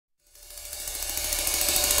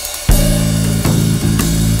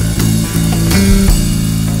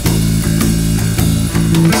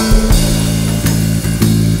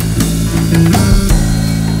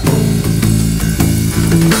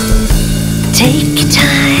Take your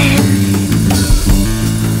time,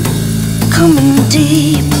 coming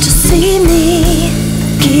deep to see me.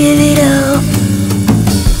 Give it up.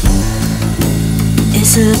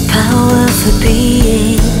 It's a powerful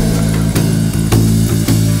being.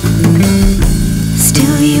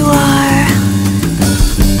 Still you are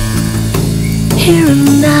here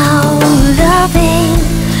and now, loving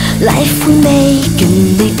life we make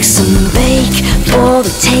and mix and bake for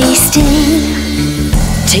the tasting.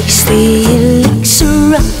 Taste the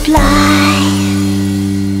elixir of life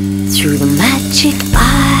through the magic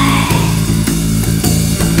eye.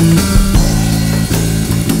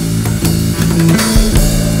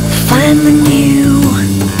 Find the new,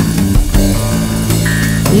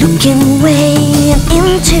 looking way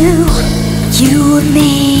into you and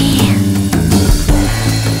me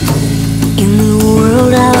in the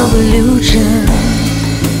world of illusion.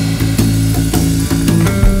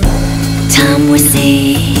 Time we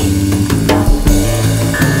see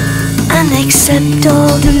and accept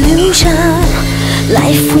all delusion.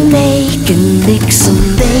 Life we make and mix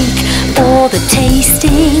and bake for the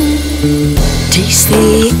tasting. Taste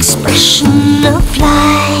the expression of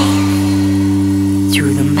life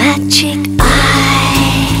through the magic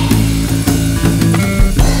eye.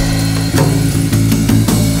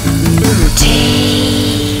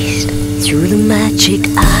 Taste through the magic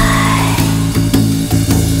eye.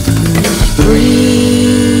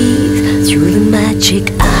 Breathe through the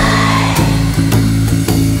magic eye.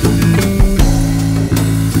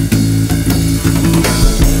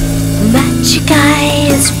 Magic eye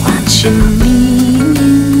is watching me.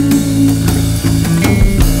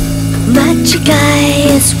 Magic eye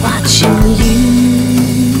is watching you.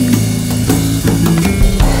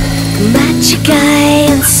 Magic eye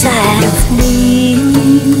inside